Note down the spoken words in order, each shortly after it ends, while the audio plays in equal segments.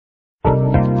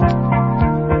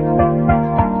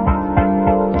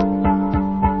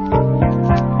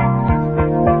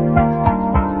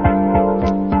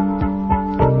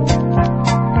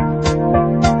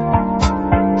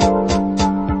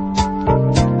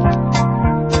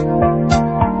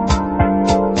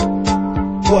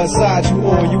what side you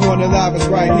on. You want it live, it's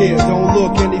right here. Don't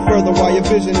look any further while your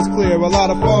vision is clear. A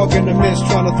lot of fog in the mist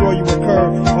trying to throw you a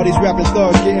curve. All these rapping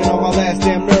thugs getting on my last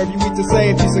damn nerve. You eat the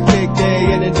same piece of cake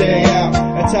day in and day out.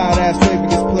 That tired ass flavor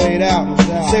gets played out.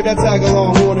 Save that tag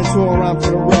along, warning to a rhyme for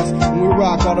the rest. When we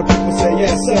rock, all the people say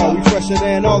yes sir. We fresher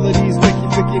than all of these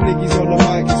Vicky niggas on the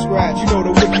mic and scratch. You know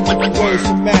the wiki words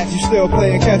to match. You still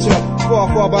playing catch up.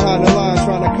 Far behind the line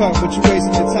trying to cut, but you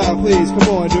wasting your time, please. Come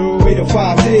on, dude. We the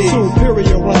 5Ds.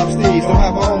 Superior rhyme steeds. Don't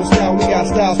have our own style, we got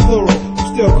styles plural. You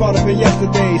still caught up in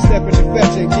yesterday, stepping to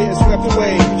fetching, getting swept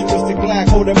away. Futuristic black,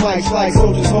 holding mics like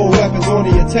soldiers hold weapons on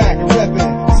the attack and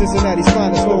repping. Cincinnati's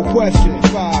finest, no question.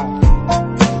 5.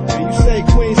 And you say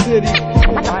Queen City.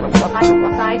 Side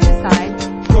to side.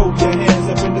 Throw your hands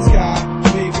up in the sky.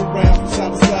 Wave around from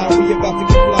side to side. We about to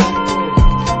get fly.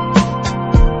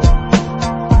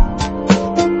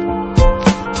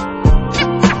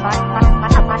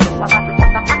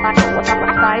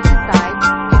 Side to side.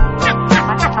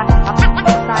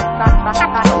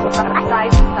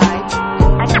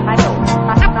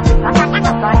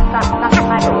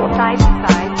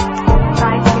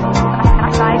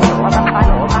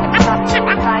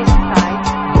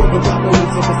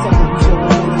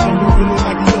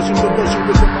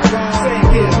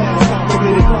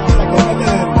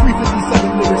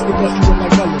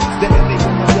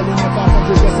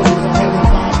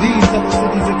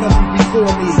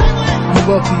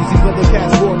 These other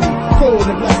cats for me. Cold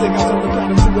and plastic, I turn the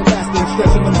condom to elastic,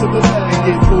 stretching them to the left and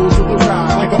get pulled to the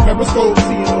right. Like a periscope,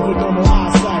 seeing over normal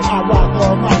eyesight. I rock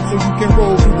all night so you can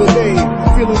roll through the day.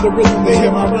 Feeling the rhythm, they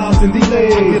hear my rhymes and delay.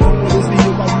 Give them what is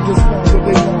needed while you just want what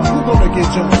they want. Who gonna get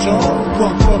jumped,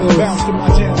 Funk butter, bounce to my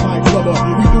jam like rubber.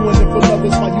 We doing it for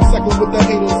lovers while you cycle with the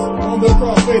haters on the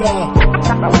crossfader.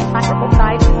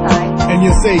 Side to side. And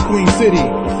you say Queen City.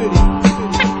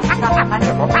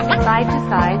 Side to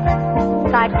side.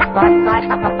 Side to side. Side to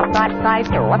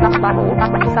side.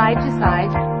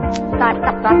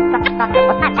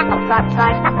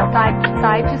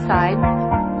 Side to side.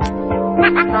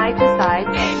 Side to side.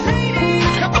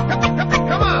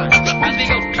 Come on, let me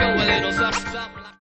go do a little something.